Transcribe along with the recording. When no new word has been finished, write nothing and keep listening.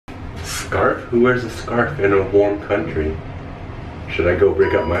scarf? Who wears a scarf in a warm country? Should I go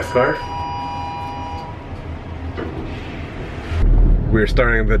break up my scarf? We're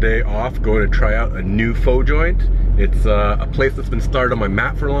starting the day off going to try out a new pho joint. It's a place that's been started on my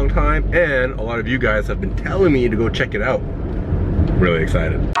map for a long time, and a lot of you guys have been telling me to go check it out. Really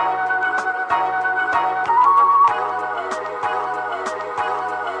excited.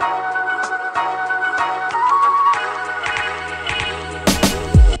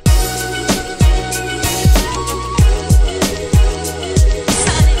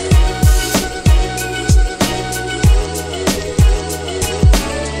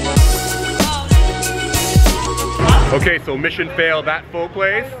 Okay, so mission failed. That pho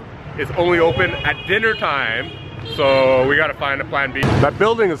place is only open at dinner time, so we gotta find a plan B. That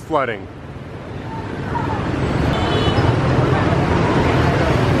building is flooding.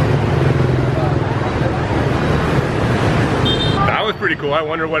 That was pretty cool. I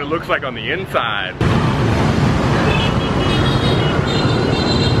wonder what it looks like on the inside.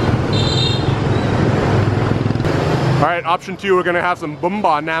 All right, option 2, we're gonna have some Bun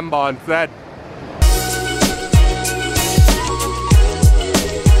Bo Nam Bo instead.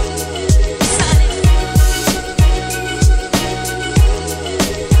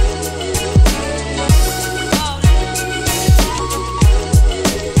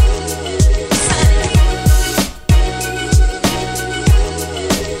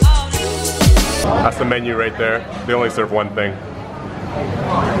 That's the menu right there. They only serve one thing.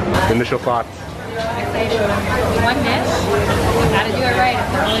 Initial thoughts? One dish. Gotta do it right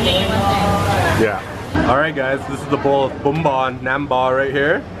if they're only making one thing. Yeah. Alright guys, this is the bowl of Bun Bo Nam Bo right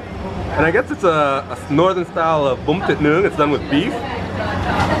here. And I guess it's a northern style of Bun Tit Nuong. It's done with beef.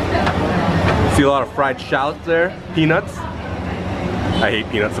 See a lot of fried shallots there. Peanuts. I hate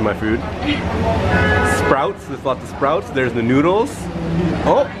peanuts in my food. Sprouts. There's lots of sprouts. There's the noodles.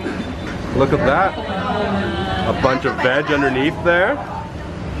 Oh! Look at that. A bunch of veg underneath there.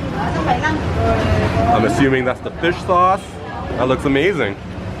 I'm assuming that's the fish sauce. That looks amazing.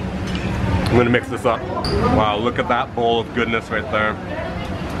 I'm gonna mix this up. Wow, look at that bowl of goodness right there.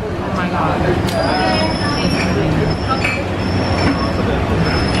 Oh my god.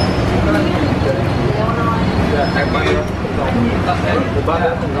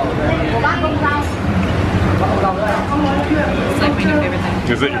 It's like my new favorite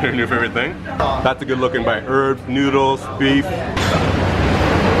thing. Is it your new favorite thing? That's a good looking bite. Herbs, noodles, beef.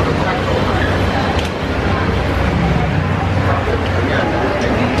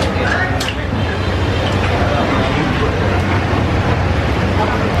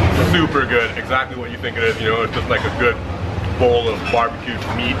 Super good. Exactly what you think it is. You know, it's just like a good bowl of barbecued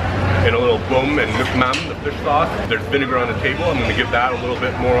meat and a little bum and nuc mam, the fish sauce. There's vinegar on the table. I'm gonna get that a little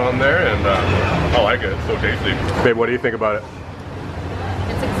bit more on there, and I like it. It's so tasty. Babe, what do you think about it?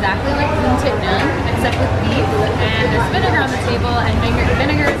 It's exactly like Bun Tit Nuong, except with beef, and there's vinegar on the table, and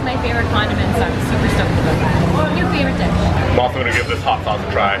vinegar is my favorite condiment, so I'm super stoked about that. Your favorite dish? I'm also gonna give this hot sauce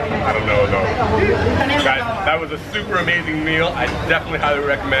a try. I don't know though. Guys, that was a super amazing meal. I definitely highly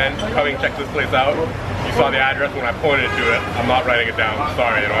recommend coming check this place out. You saw the address when I pointed to it. I'm not writing it down.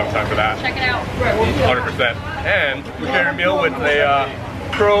 Sorry, I don't have time for that. Check it out. 100%. And we shared a meal with a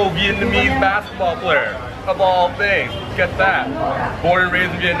pro-Vietnamese basketball player. Of all things, get that. Born and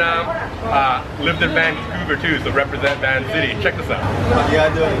raised in Vietnam, lived in Vancouver too, so represent Van City. Check this out. What are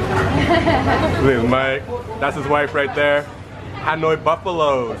you doing? This is Mike. That's his wife right there. Hanoi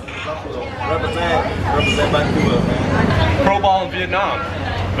Buffaloes. Represent Vancouver, man. Pro ball in Vietnam.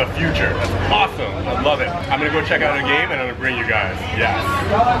 The future. That's awesome. I love it. I'm gonna go check out a game and I'm gonna bring you guys. Yes.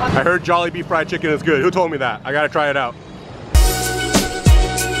 I heard Jollibee fried chicken is good. Who told me that? I gotta try it out.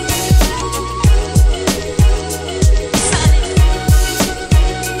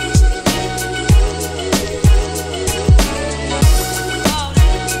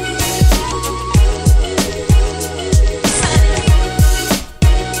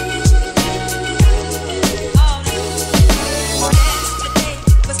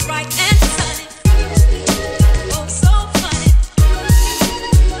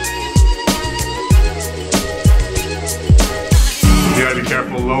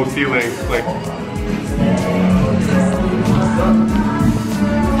 Careful, low ceilings. Like,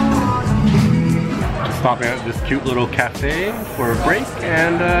 just stopping at this cute little cafe for a break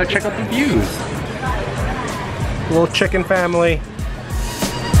and check out the views. Little chicken family.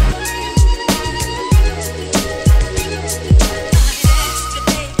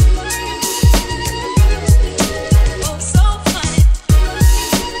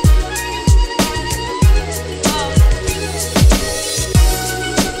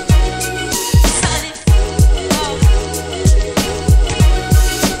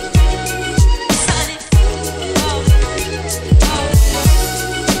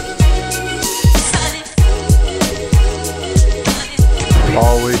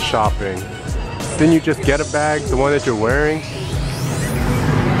 shopping. Didn't you just get a bag, the one that you're wearing?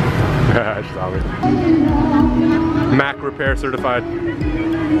 Stop it. Mac repair certified.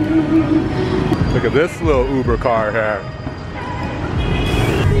 Look at this little Uber car here.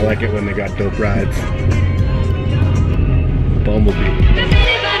 I like it when they got dope rides. Bumblebee.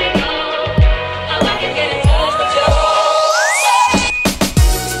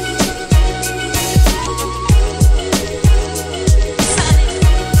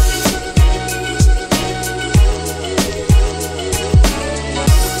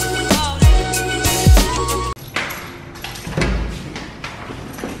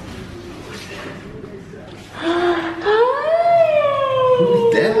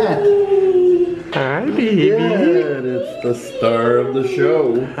 Hi, baby. Dad, it's the star of the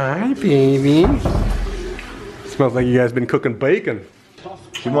show. Hi, baby. Smells like you guys been cooking bacon.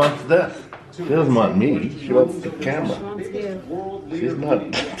 She wants this. She doesn't want me. She wants the camera. She's not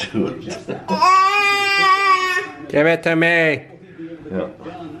doing it. Give it to me. Yeah.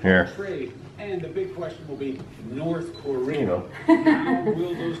 Here. And the big question will be North Korea. You know. How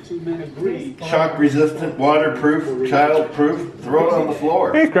will those two men agree? Shock resistant, waterproof, child proof. Throw it on the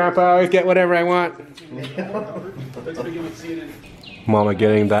floor. Thanks, Grandpa. I always get whatever I want. Let's begin with CNN. Mama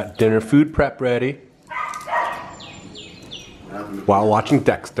getting that dinner food prep ready while watching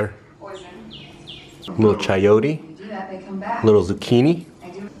Dexter. Little chayote, little zucchini.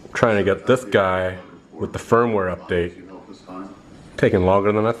 Trying to get this guy with the firmware update. Taking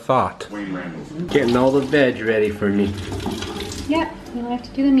longer than I thought. Getting all the veg ready for me. Yep, you'll have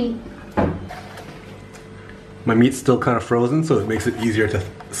to do the meat. My meat's still kind of frozen, so it makes it easier to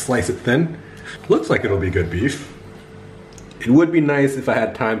slice it thin. Looks like it'll be good beef. It would be nice if I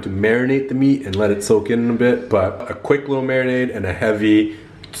had time to marinate the meat and let it soak in a bit, but a quick little marinade and a heavy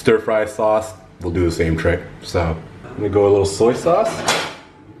stir-fry sauce will do the same trick. So I'm gonna go a little soy sauce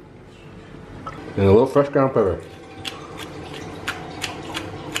and a little fresh ground pepper.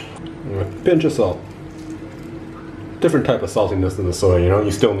 And a pinch of salt. Different type of saltiness than the soy, you know,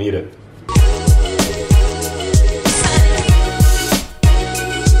 you still need it.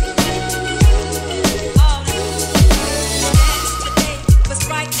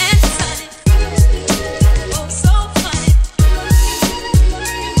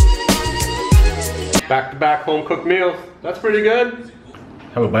 Back-to-back home-cooked meals. That's pretty good.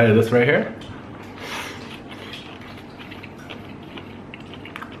 Have a bite of this right here.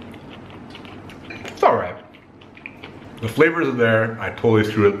 It's alright. The flavors are there. I totally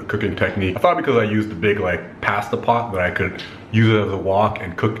screwed up the cooking technique. I thought because I used the big like pasta pot that I could use it as a wok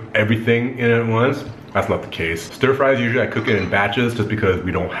and cook everything in it at once. That's not the case. Stir fries, usually I cook it in batches just because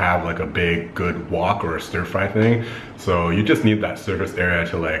we don't have like a big good wok or a stir fry thing. So you just need that surface area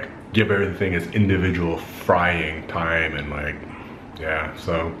to like give everything its individual frying time and like, yeah,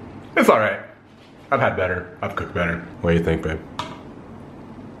 so it's all right. I've had better, I've cooked better. What do you think, babe?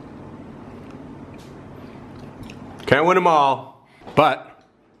 Can't win them all, but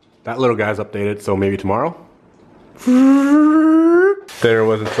that little guy's updated, so maybe tomorrow. Dinner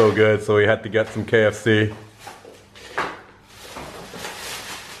wasn't so good, so we had to get some KFC.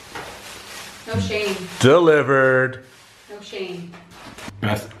 No shame. Delivered. No shame.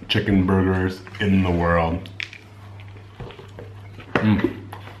 Best chicken burgers in the world.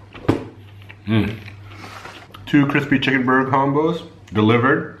 Two crispy chicken burger combos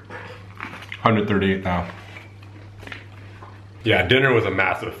delivered. 138 now. Yeah, dinner was a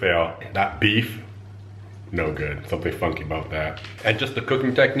massive fail. That beef, no good. Something funky about that. And just the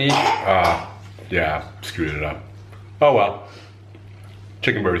cooking technique, yeah, screwed it up. Oh well.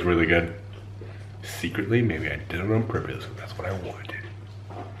 Chicken burger's really good. Secretly, maybe I did it on purpose. That's what I wanted.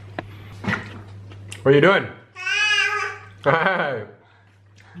 What are you doing? Hi.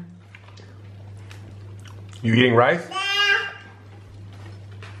 You eating rice?